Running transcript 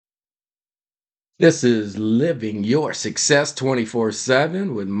This is Living Your Success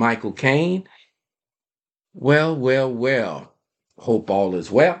 24/7 with Michael Kane. Well. Hope all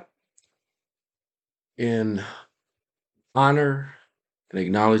is well. In honor and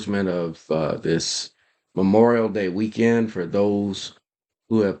acknowledgement of this Memorial Day weekend for those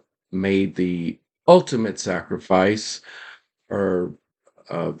who have made the ultimate sacrifice are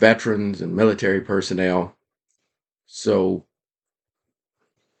veterans and military personnel. So,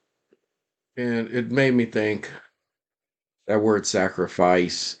 and it made me think that word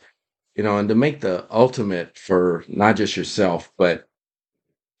sacrifice, and to make the ultimate for not just yourself, but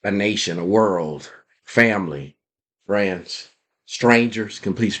a nation, a world, family, friends, strangers,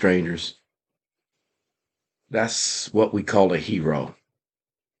 complete strangers. That's what we call a hero.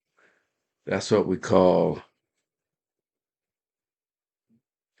 That's what we call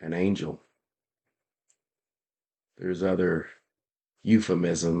an angel. There's other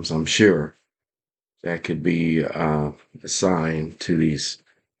euphemisms, I'm sure, that could be assigned to these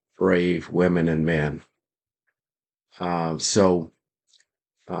brave women and men. So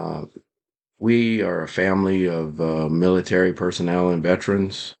uh, we are a family of military personnel and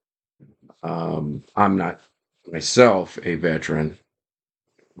veterans. I'm not myself a veteran,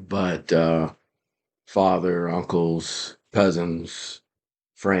 but father, uncles, cousins,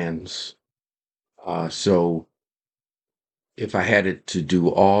 friends. So if I had it to do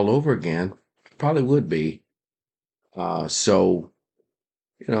all over again, I probably would be. So,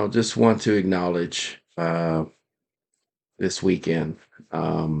 just want to acknowledge this weekend,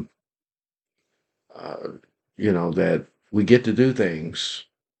 um, uh, that we get to do things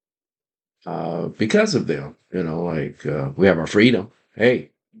because of them. Like we have our freedom. Hey,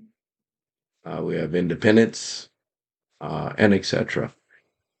 we have independence, and etc.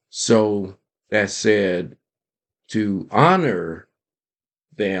 So that said, to honor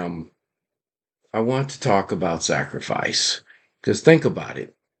them, I want to talk about sacrifice. Because think about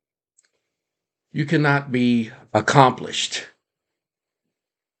it. You cannot be accomplished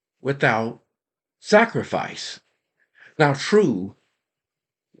without sacrifice. Now, true,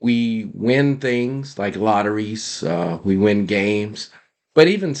 we win things like lotteries, we win games, but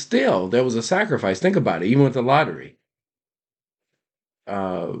even still, there was a sacrifice. Think about it, even with the lottery.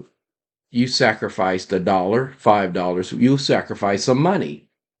 Uh, you sacrificed $1, $5, you sacrifice some money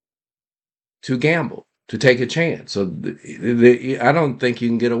to gamble, to take a chance. So I don't think you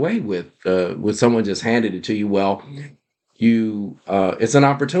can get away with someone just handed it to you. Well, it's an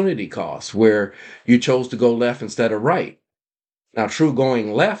opportunity cost where you chose to go left instead of right. Now, true,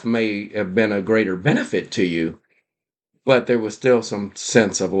 going left may have been a greater benefit to you, but there was still some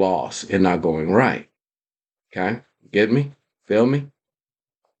sense of loss in not going right. Okay, get me, feel me?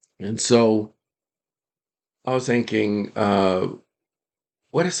 And so I was thinking,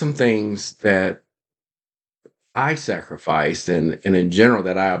 what are some things that I sacrificed and in general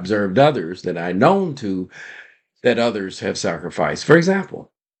that I observed others that I known to that others have sacrificed. For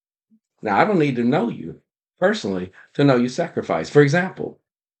example, now I don't need to know you personally to know you sacrifice. For example,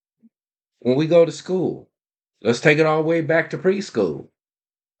 when we go to school, let's take it all the way back to preschool,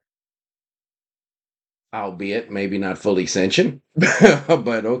 albeit maybe not fully sentient,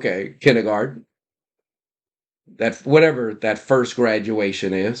 but okay, kindergarten, that whatever that first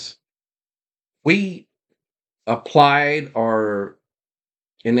graduation is, we applied our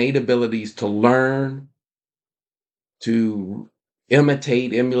innate abilities to learn, to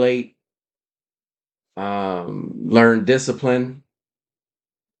imitate, emulate, learn discipline.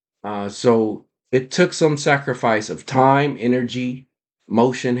 So it took some sacrifice of time, energy,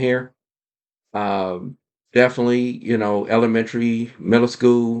 motion here. Um, Definitely, elementary, middle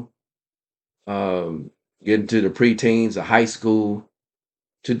school, um, getting to the preteens, the high school.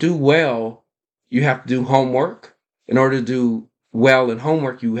 To do well, you have to do homework. In order to do well in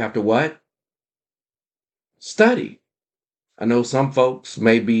homework, you have to what? Study. I know some folks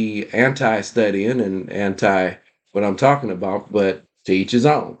may be anti-studying and anti what I'm talking about, but to each his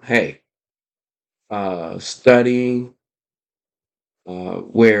own. Hey, studying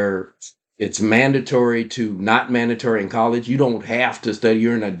where it's mandatory to not mandatory in college. You don't have to study.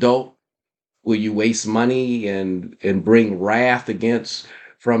 You're an adult. Will you waste money and bring wrath against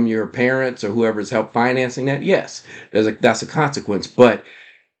from your parents or whoever's helped financing that? Yes, that's a consequence. But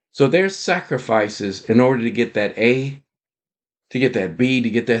so there's sacrifices in order to get that A, to get that B, to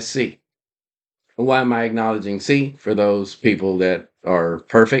get that C. Why am I acknowledging C? For those people that are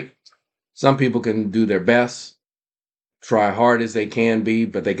perfect. Some people can do their best, try hard as they can be,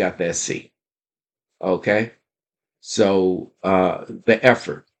 but they got that C. Okay. So the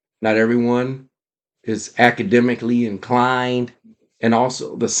effort. Not everyone is academically inclined, and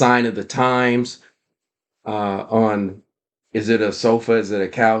also the sign of the times. on, is it a sofa? Is it a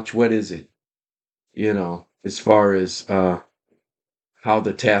couch? What is it? As far as how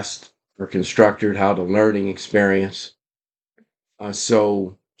the tests are constructed, how the learning experience.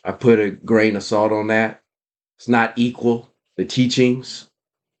 So I put a grain of salt on that. It's not equal. The teachings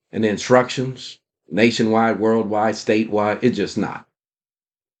and the instructions, nationwide, worldwide, statewide, it's just not.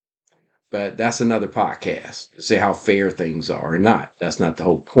 But that's another podcast to say how fair things are or not. That's not the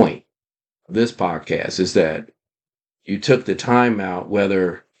whole point of this podcast, is that you took the time out,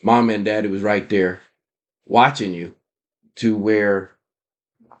 whether mom and daddy was right there watching you, to where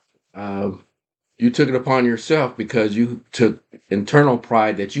you took it upon yourself because you took internal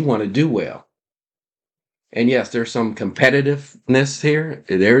pride that you want to do well. And yes, there's some competitiveness here.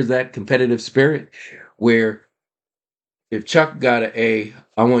 There's that competitive spirit where if Chuck got an A,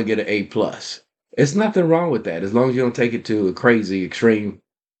 I want to get an A plus. It's nothing wrong with that as long as you don't take it to a crazy extreme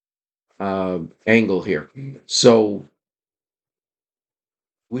angle here. So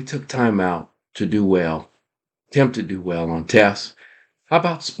we took time out to do well, attempt to do well on tests. How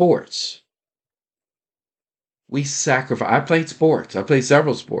about sports? We sacrifice. I played sports. I played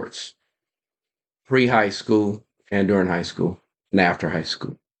several sports pre-high school and during high school and after high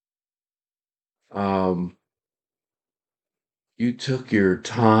school. Um, you took your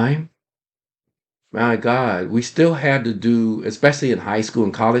time. My God, we still had to do, especially in high school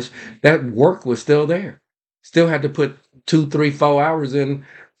and college, that work was still there. Still had to put 2, 3, 4 hours in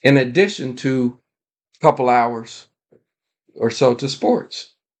addition to a couple hours or so to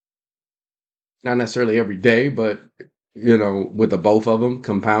sports. Not necessarily every day, but with the both of them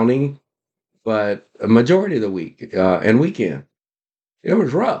compounding, but a majority of the week and weekend, it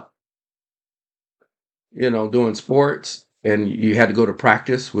was rough. Doing sports, and you had to go to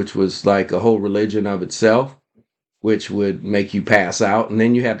practice, which was like a whole religion of itself, which would make you pass out. And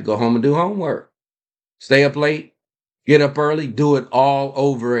then you had to go home and do homework, stay up late, get up early, do it all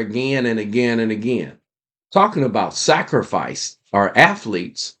over again and again and again. Talking about sacrifice, our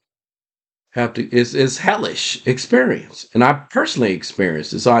athletes have to, is hellish experience. And I personally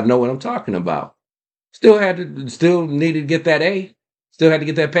experienced it, so I know what I'm talking about. Still needed to get that A, still had to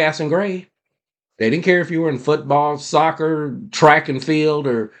get that passing grade. They didn't care if you were in football, soccer, track and field,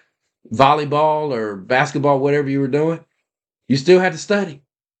 or volleyball or basketball, whatever you were doing. You still had to study.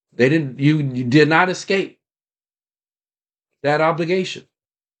 You did not escape that obligation.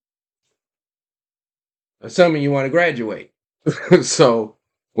 Assuming you want to graduate. So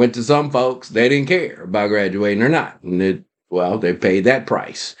went to some folks, they didn't care about graduating or not. And they paid that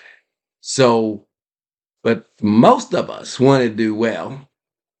price. So, but most of us want to do well.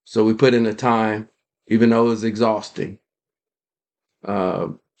 So we put in the time, even though it was exhausting.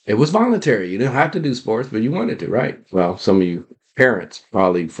 It was voluntary. You didn't have to do sports, but you wanted to, right? Well, some of you parents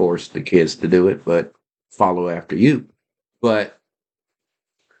probably forced the kids to do it, but follow after you. But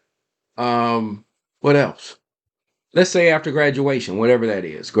what else? Let's say after graduation, whatever that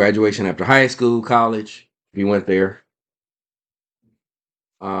is, graduation after high school, college, if you went there,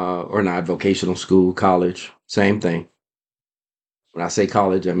 or not, vocational school, college, same thing. When I say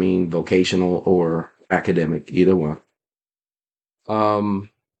college, I mean vocational or academic, either one.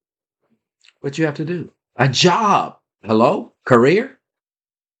 What you have to do? A job. Hello? Career?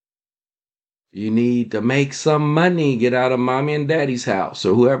 You need to make some money, get out of mommy and daddy's house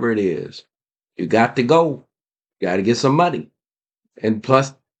or whoever it is. You got to go. You got to get some money. And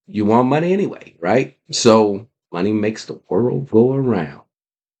plus, you want money anyway, right? So money makes the world go around.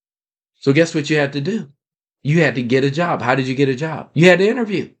 So guess what you had to do? You had to get a job. How did you get a job? You had to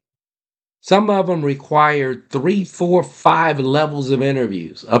interview. Some of them required 3, 4, 5 levels of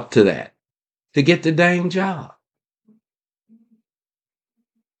interviews up to that to get the dang job.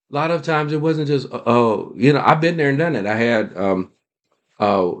 A lot of times it wasn't just, I've been there and done it. I had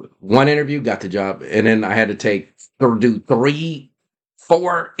one interview, got the job, and then I had to do 3,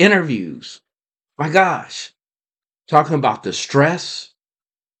 4 interviews. My gosh, talking about the stress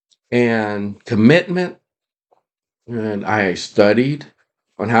and commitment. And I studied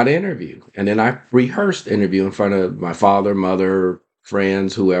on how to interview. And then I rehearsed interview in front of my father, mother,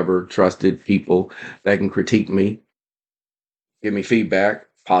 friends, whoever, trusted people that can critique me, give me feedback,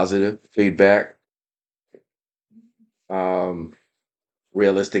 positive feedback,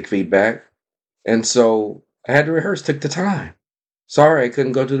 realistic feedback. And so I had to rehearse, took the time. Sorry, I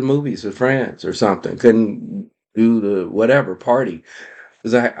couldn't go to the movies with friends or something. Couldn't do the whatever party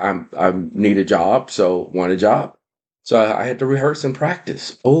because I need a job, so want a job. So I had to rehearse and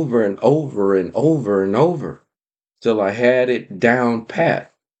practice over and over and over and over till I had it down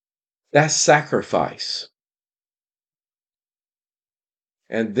pat. That's sacrifice.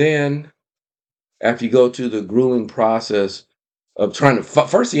 And then after you go to the grueling process of trying to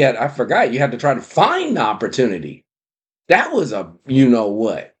first I forgot you had to try to find the opportunity. That was a you know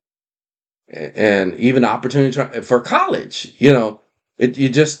what, and even the opportunity for college. It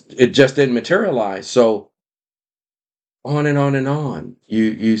just didn't materialize. So on and on and on.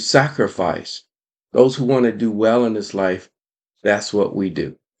 You sacrifice. Those who want to do well in this life, that's what we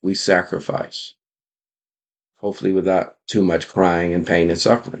do. We sacrifice. Hopefully without too much crying and pain and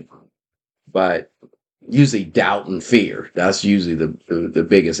suffering. But usually doubt and fear. That's usually the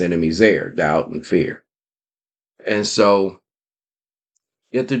biggest enemies there, doubt and fear. And so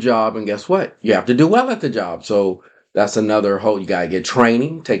get the job, and guess what? You have to do well at the job. So that's another whole, you got to get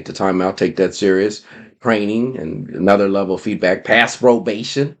training, take the time out, take that serious training, and another level of feedback. Pass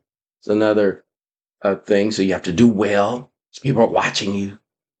probation. It's another thing. So you have to do well. People are watching you,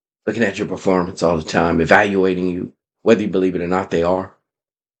 looking at your performance all the time, evaluating you, whether you believe it or not, they are.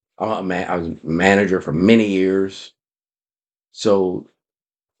 I was a manager for many years. So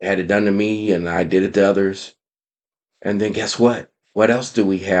I had it done to me and I did it to others. And then guess what? What else do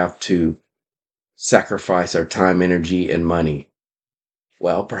we have to sacrifice our time, energy, and money?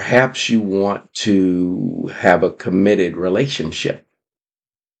 Well, perhaps you want to have a committed relationship.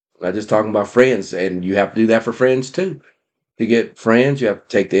 I'm not just talking about friends, and you have to do that for friends too. To get friends, you have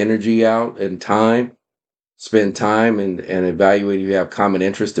to take the energy out and time, spend time and evaluate if you have common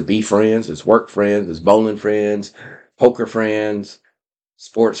interests to be friends. It's work friends, it's bowling friends, poker friends,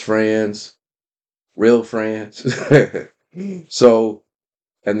 sports friends, real friends. So,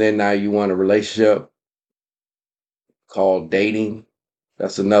 and then now you want a relationship called dating.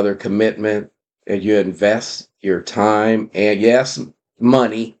 That's another commitment. And you invest your time and yes,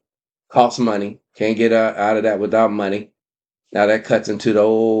 money costs money. Can't get out of that without money. Now that cuts into the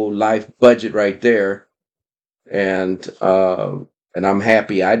old life budget right there. And I'm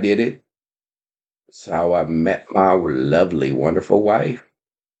happy I did it. It's how I met my lovely, wonderful wife.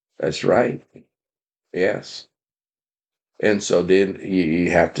 That's right. Yes. And so then you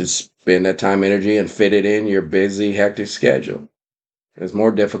have to spend that time, energy, and fit it in your busy, hectic schedule. It's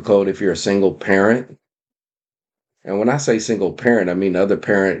more difficult if you're a single parent. And when I say single parent, I mean the other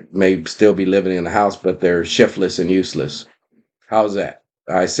parent may still be living in the house, but they're shiftless and useless. How's that?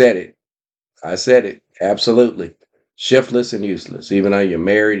 I said it. I said it. Absolutely. Shiftless and useless, even though you're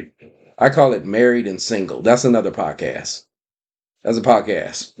married. I call it married and single. That's another podcast. That's a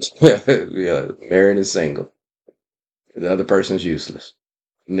podcast. Yeah, married and single. The other person's useless.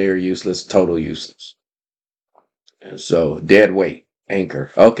 Near useless, total useless. And so dead weight,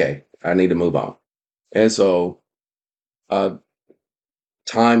 anchor. Okay, I need to move on. And so uh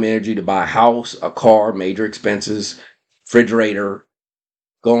time, energy to buy a house, a car, major expenses, refrigerator,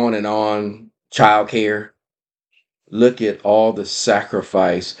 go on, childcare. Look at all the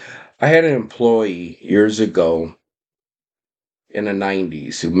sacrifice. I had an employee years ago in the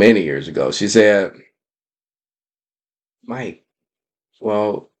 90s, many years ago. She said, Mike,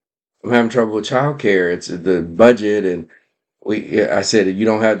 well, I'm having trouble with childcare. It's the budget. And I said, you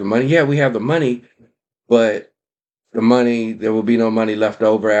don't have the money? Yeah, we have the money, but the money, there will be no money left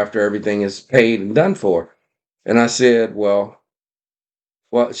over after everything is paid and done for. And I said, well,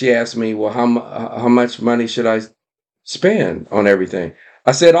 she asked me, well, how much money should I spend on everything?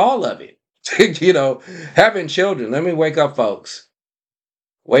 I said, all of it. Having children, let me wake up, folks.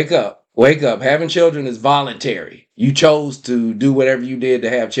 Wake up. Wake up. Having children is voluntary. You chose to do whatever you did to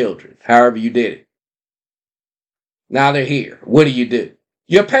have children, however you did it. Now they're here. What do?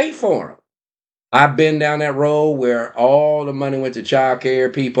 You pay for them. I've been down that road where all the money went to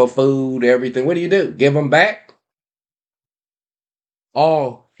childcare, people, food, everything. What do? Give them back?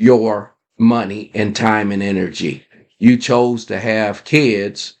 All your money and time and energy. You chose to have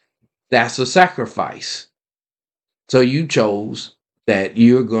kids. That's a sacrifice. So you chose that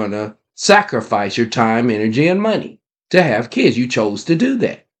you're going to sacrifice your time, energy, and money to have kids. You chose to do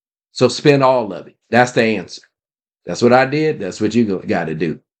that. So spend all of it. That's the answer. That's what I did. That's what you got to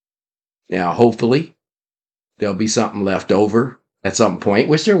do. Now, hopefully, there'll be something left over at some point,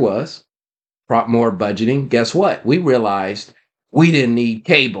 which there was. More budgeting. Guess what? We realized we didn't need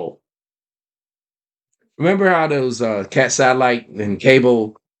cable. Remember how those cat satellite and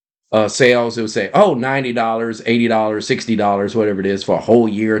cable sales, it would say, oh, $90, $80, $60, whatever it is for a whole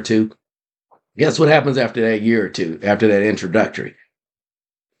year or two. Guess what happens after that year or two, after that introductory?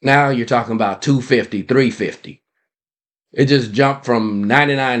 Now you're talking about $250, $350. It just jumped from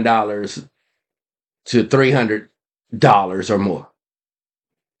 $99 to $300 or more.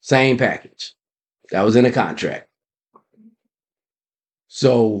 Same package. That was in a contract.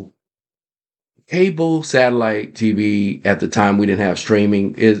 So cable satellite TV at the time we didn't have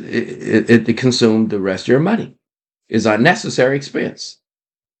streaming, it consumed the rest of your money. It's a unnecessary expense.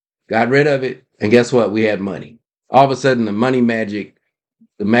 Got rid of it, and guess what? We had money. All of a sudden, the magic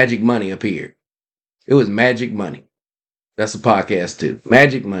money appeared. It was magic money. That's a podcast too.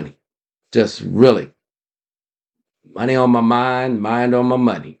 Magic money. Just really money on my mind on my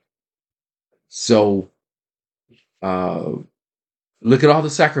money. So look at all the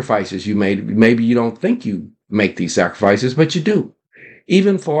sacrifices you made. Maybe you don't think you make these sacrifices, but you do.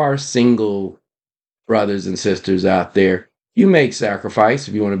 Even for our single brothers and sisters out there, you make sacrifice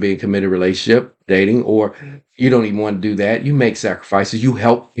if you want to be in a committed relationship, dating, or you don't even want to do that. You make sacrifices. You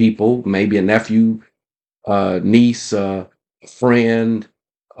help people, maybe a nephew, niece, a friend,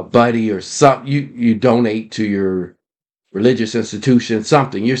 a buddy, or something. You donate to your religious institution,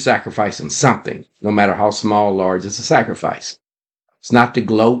 something. You're sacrificing something, no matter how small, large. It's a sacrifice. It's not to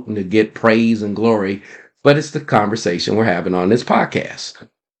gloat and to get praise and glory, but it's the conversation we're having on this podcast.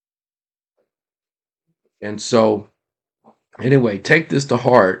 And so, anyway, take this to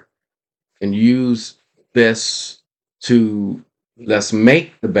heart and use this to let's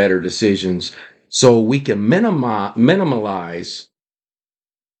make the better decisions so we can minimize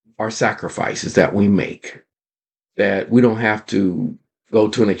our sacrifices that we make. That we don't have to go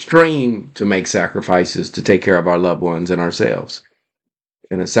to an extreme to make sacrifices to take care of our loved ones and ourselves.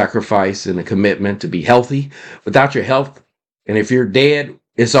 And a sacrifice and a commitment to be healthy. Without your health, and if you're dead,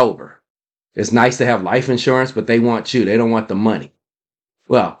 it's over. It's nice to have life insurance, but they want you. They don't want the money.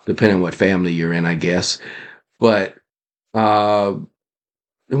 Well, depending on what family you're in, I guess. But they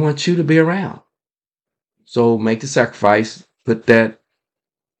want you to be around. So make the sacrifice. Put that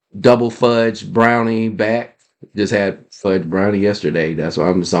double fudge brownie back. Just had fudge brownie yesterday. That's why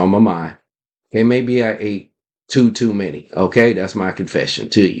I'm just on my mind. Okay, maybe I ate too many. Okay, that's my confession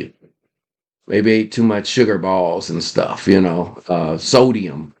to you. Maybe ate too much sugar balls and stuff,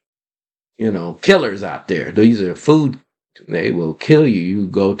 sodium, killers out there. These are food, they will kill you. You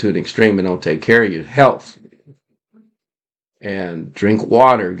go to an extreme and don't take care of your health. And drink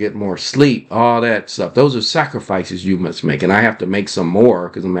water, get more sleep, all that stuff. Those are sacrifices you must make. And I have to make some more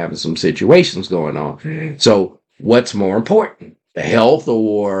because I'm having some situations going on. So what's more important? The health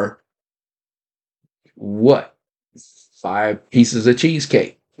or what? 5 pieces of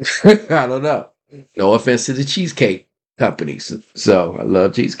cheesecake. I don't know. No offense to the cheesecake companies. So I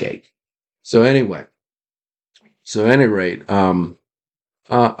love cheesecake. So anyway. So at any rate,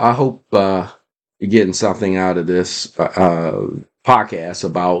 I hope you're getting something out of this podcast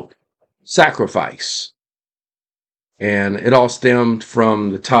about sacrifice. And it all stemmed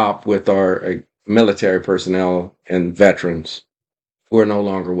from the top with our military personnel and veterans who are no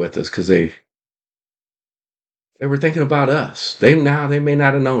longer with us because they were thinking about us. They may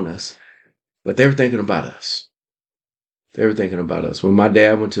not have known us, but they were thinking about us. They were thinking about us. When my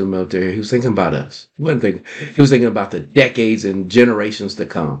dad went to the military, he was thinking about us. He was thinking about the decades and generations to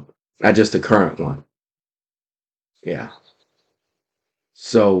come, not just the current one. Yeah.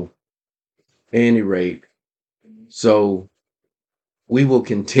 So, at any rate, so we will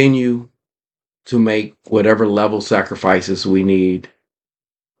continue to make whatever level sacrifices we need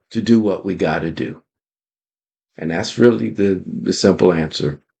to do what we got to do. And that's really the simple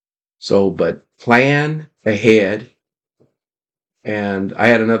answer. So, but plan ahead. And I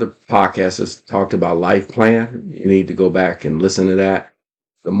had another podcast that talked about life plan. You need to go back and listen to that.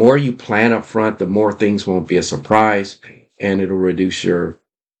 The more you plan up front, the more things won't be a surprise, and it'll reduce the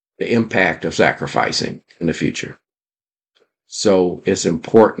impact of sacrificing in the future. So it's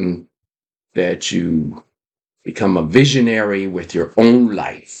important that you become a visionary with your own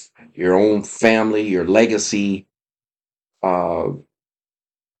life, your own family, your legacy, et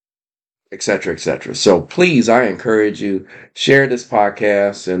cetera, et cetera. So please, I encourage you, share this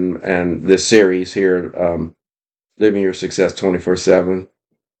podcast and this series here, Living Your Success 24/7.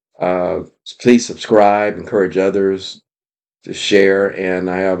 Please subscribe, encourage others to share, and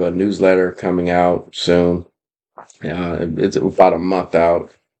I have a newsletter coming out soon. It's about a month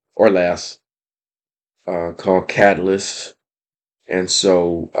out or less, called Catalyst. And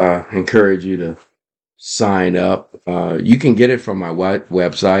so I encourage you to sign up. You can get it from my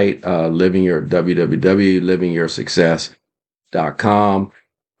website, www.livingyoursuccess.com,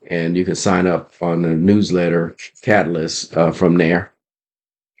 and you can sign up on the newsletter Catalyst from there.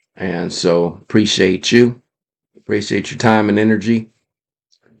 And so appreciate your time and energy,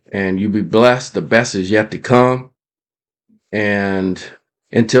 and you be blessed. The best is yet to come. And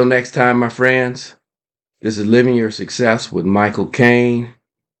until next time, my friends, this is Living Your Success with Michael Kane.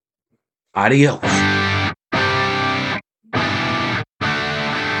 Adios.